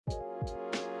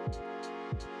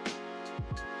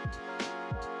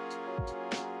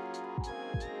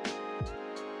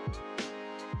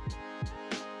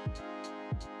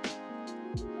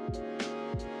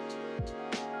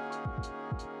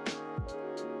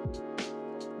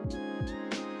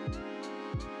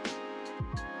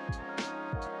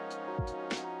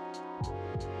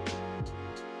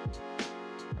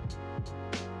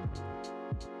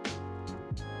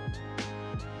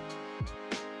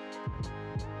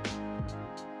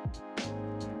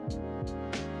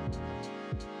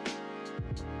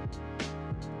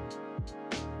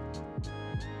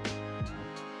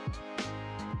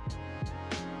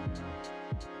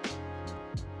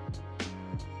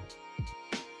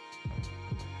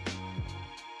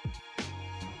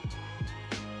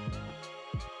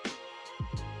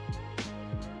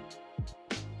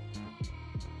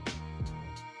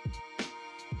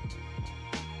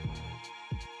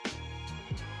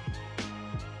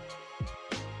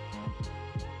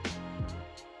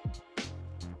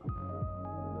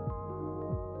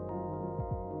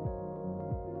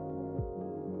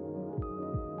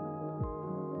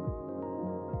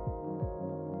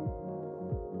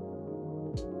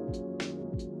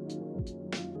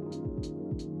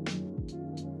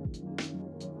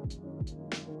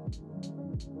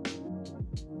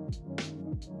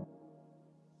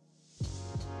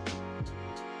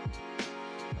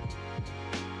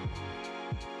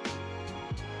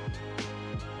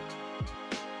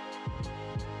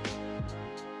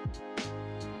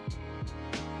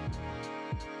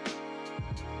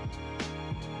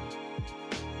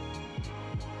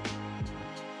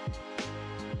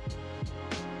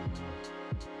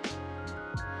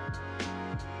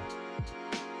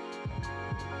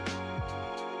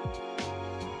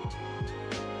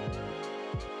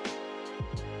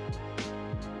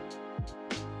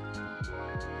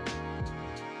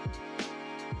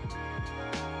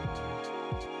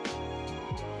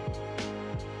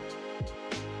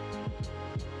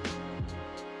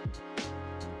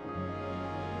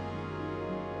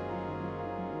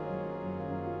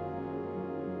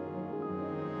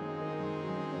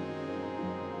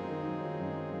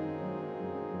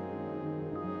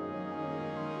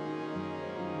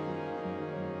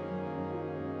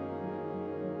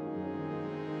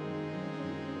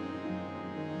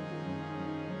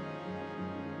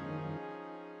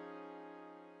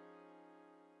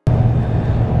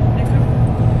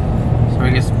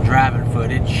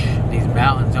footage. These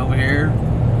mountains over here.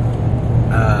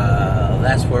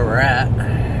 That's where we're at.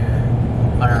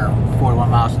 141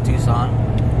 miles to Tucson.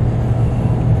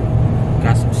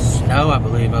 Got some snow, I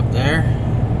believe, up there.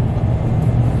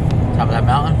 Top of that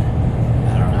mountain.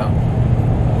 I don't know.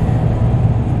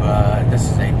 But this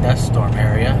is a dust storm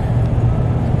area.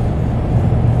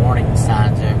 Warning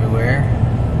signs everywhere.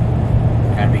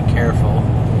 Gotta be careful.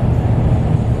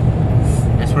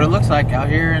 That's what it looks like out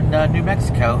here in New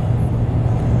Mexico.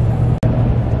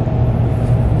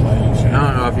 I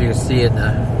don't know if you can see in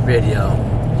the video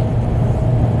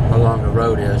how long the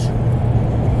road is.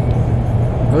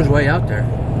 It goes way out there.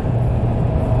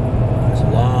 It's a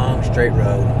long straight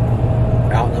road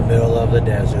out in the middle of the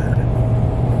desert.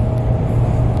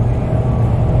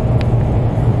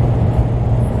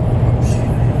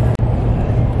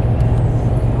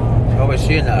 So what we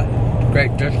see in the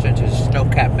great distance is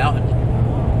snow-capped mountain.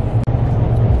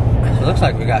 So it looks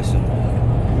like we got some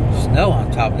snow on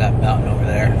top of that mountain over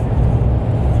there.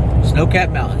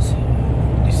 Snow-capped mountains.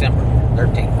 December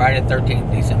 13th, Friday the 13th,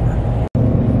 December.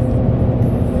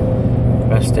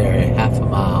 Rest area, half a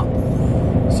mile.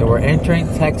 So we're entering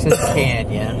Texas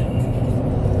Canyon.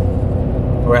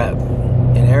 We're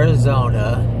in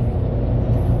Arizona.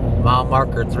 Mile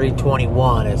marker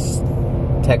 321 is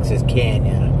Texas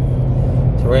Canyon.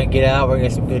 So we're gonna get out, we're gonna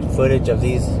get some good footage of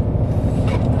these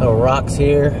little rocks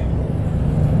here.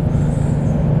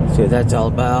 See what that's all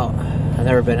about. I've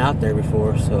never been out there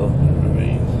before, so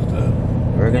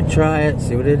we're gonna try it,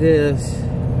 see what it is.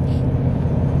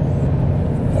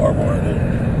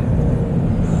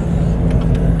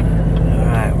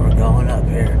 Alright, we're going up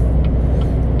here.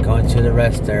 Going to the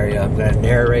rest area. I'm gonna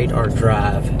narrate our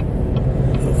drive.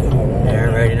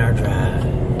 Narrating our drive.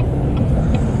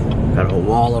 Got a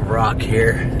wall of rock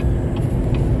here.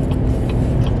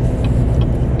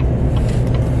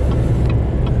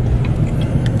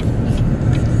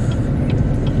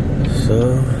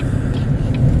 So,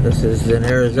 this is in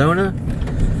Arizona.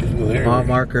 Mile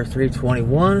marker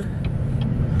 321.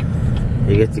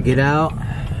 You get to get out.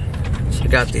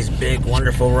 Check out these big,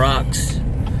 wonderful rocks.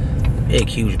 Big,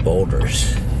 huge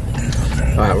boulders.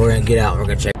 Alright, we're gonna get out. We're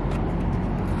gonna check.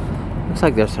 Looks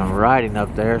like there's some writing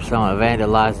up there. Someone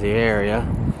vandalized the area.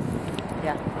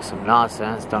 Yeah. With some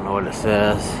nonsense. Don't know what it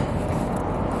says.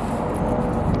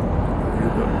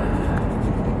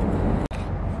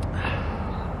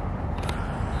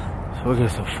 So we'll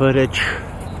get some footage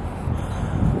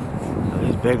of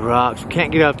these big rocks. We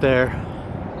can't get up there.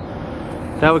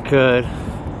 That we could.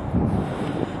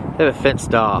 They have it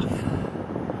fenced off.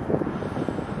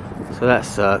 So that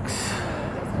sucks.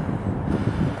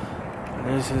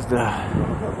 This is the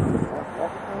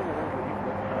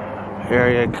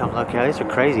area to come look at. These are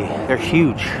crazy. They're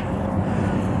huge.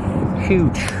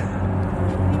 Huge.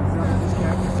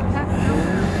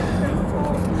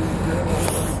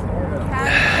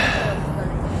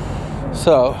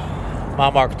 So,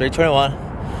 mile marker 321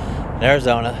 in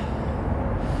Arizona.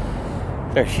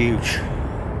 They're huge.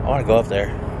 I want to go up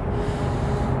there.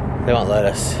 They won't let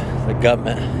us. The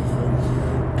government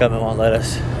won't let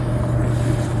us.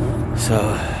 So,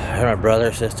 I have my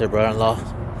brother, sister, brother-in-law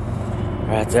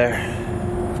right there.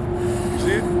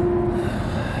 See it?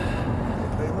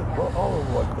 They look all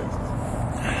over like faces.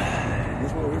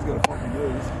 This one he's got a funky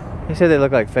nose. He said they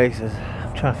look like faces.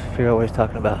 I'm trying to figure out what he's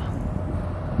talking about.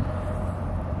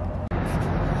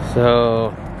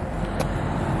 So,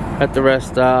 at the rest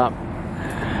stop, you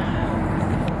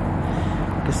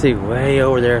can see way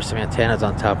over there some antennas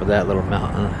on top of that little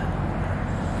mountain.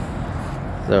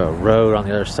 The road on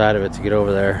the other side of it to get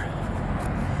over there.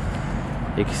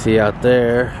 You can see out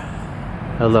there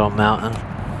a little mountain.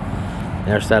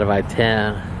 The other side of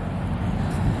I-10.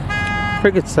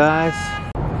 Pretty good size.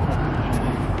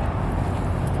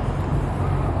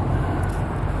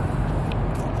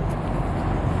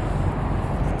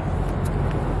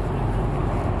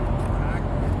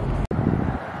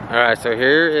 Alright, so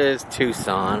here is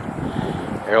Tucson.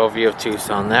 Aerial view of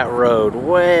Tucson. That road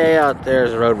way out there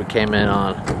is the road we came in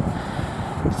on.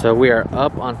 So we are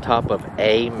up on top of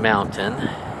a mountain.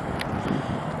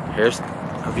 Here's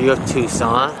a view of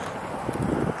Tucson.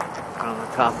 On the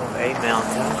top of a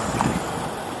mountain.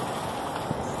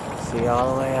 See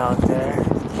all the way out there.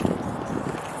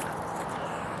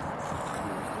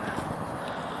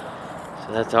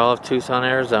 So that's all of Tucson,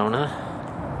 Arizona.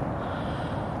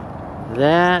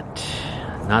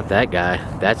 Not that guy.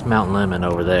 That's Mount Lemon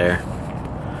over there.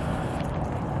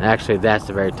 Actually, that's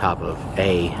the very top of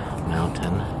a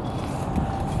mountain.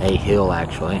 A hill,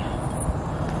 actually.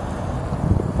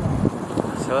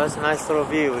 So that's a nice little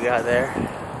view we got there.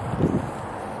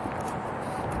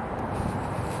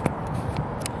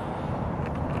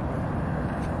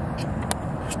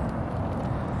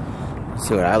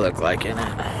 See what I look like in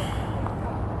it.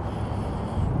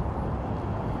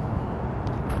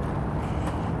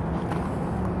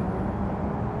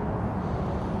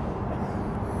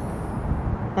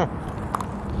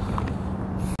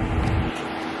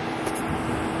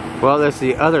 Well, that's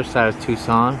the other side of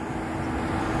Tucson.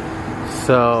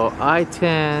 So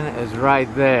I-10 is right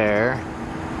there.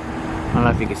 I don't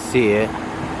know if you can see it.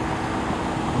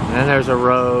 And then there's a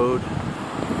road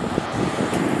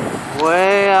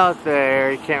way out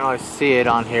there. You can't really see it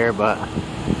on here, but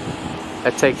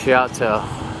that takes you out to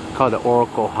called the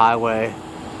Oracle Highway.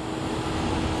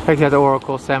 Takes you out to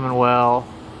Oracle, Salmon Well,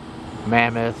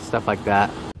 Mammoth, stuff like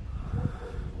that.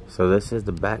 So this is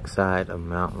the backside of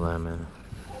Mount Lemmon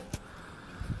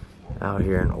out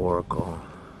here in Oracle.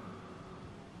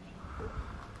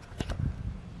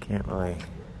 Can't really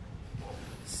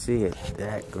see it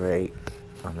that great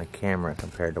on the camera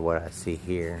compared to what I see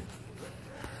here.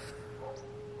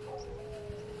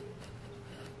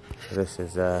 This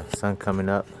is sun coming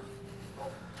up.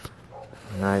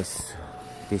 Nice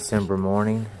December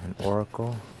morning in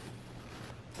Oracle.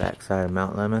 Backside of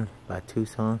Mount Lemmon by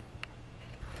Tucson.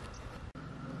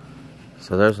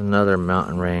 So there's another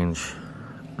mountain range.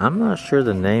 I'm not sure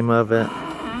the name of it.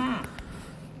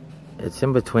 It's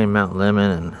in between Mount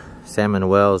Lemmon and Salmon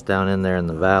Wells down in there in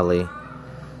the valley.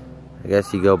 I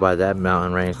guess you go by that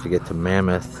mountain range to get to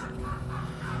Mammoth.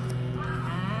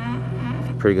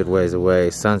 Pretty good ways away.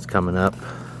 Sun's coming up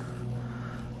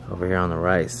over here on the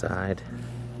right side.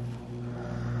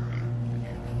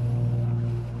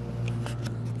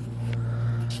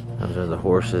 Those are the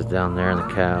horses down there and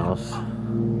the cows.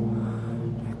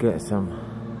 Get some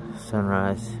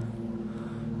sunrise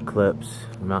clips,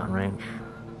 mountain range.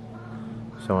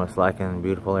 So much like in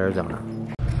beautiful Arizona.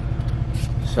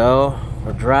 So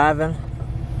we're driving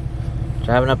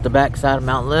up the backside of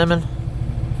Mount Lemmon.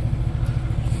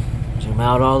 Zoom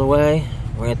out all the way.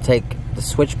 We're gonna take the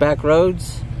switchback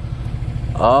roads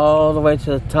all the way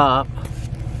to the top.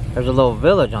 There's a little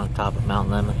village on top of Mount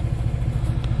Lemmon.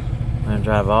 We're gonna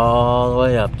drive all the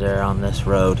way up there on this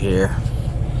road here.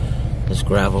 This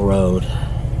gravel road.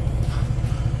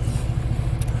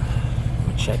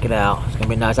 Check it out. It's gonna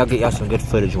be nice. I'll get y'all some good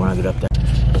footage when I get up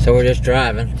there. So we're just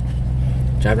driving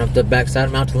up the backside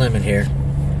of Mount Lemmon here.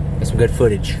 Get some good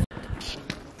footage.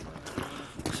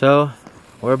 So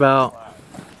we're about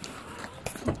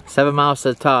 7 miles to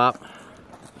the top.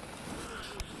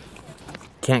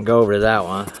 Can't go over to that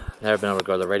one. Never been able to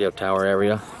go to the radio tower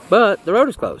area, but the road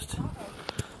is closed.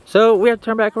 So we have to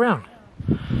turn back around.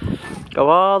 Go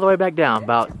all the way back down,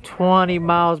 about 20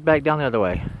 miles back down the other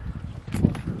way.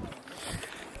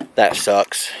 That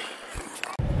sucks.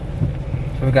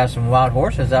 So we got some wild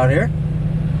horses out here.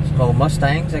 Some little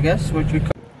Mustangs, I guess, which we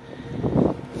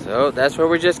call. So that's where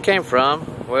we just came from.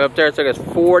 Way up there, it took us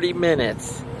 40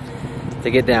 minutes to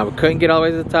get down. We couldn't get all the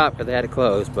way to the top because they had it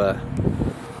closed, but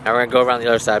now we're gonna go around the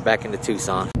other side back into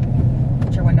Tucson.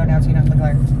 Put your window down so you don't have the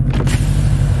glare.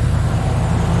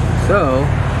 So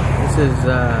this is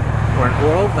we're in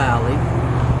Oro Valley,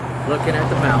 looking at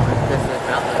the mountain. This is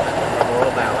Mount Lemmon from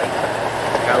Oro Valley.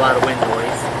 Got a lot of wind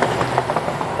noise.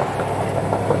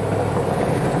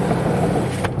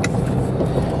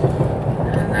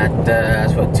 And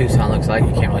that's what Tucson looks like.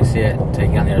 You can't really see it until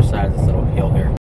you get on the other side of this little hill here.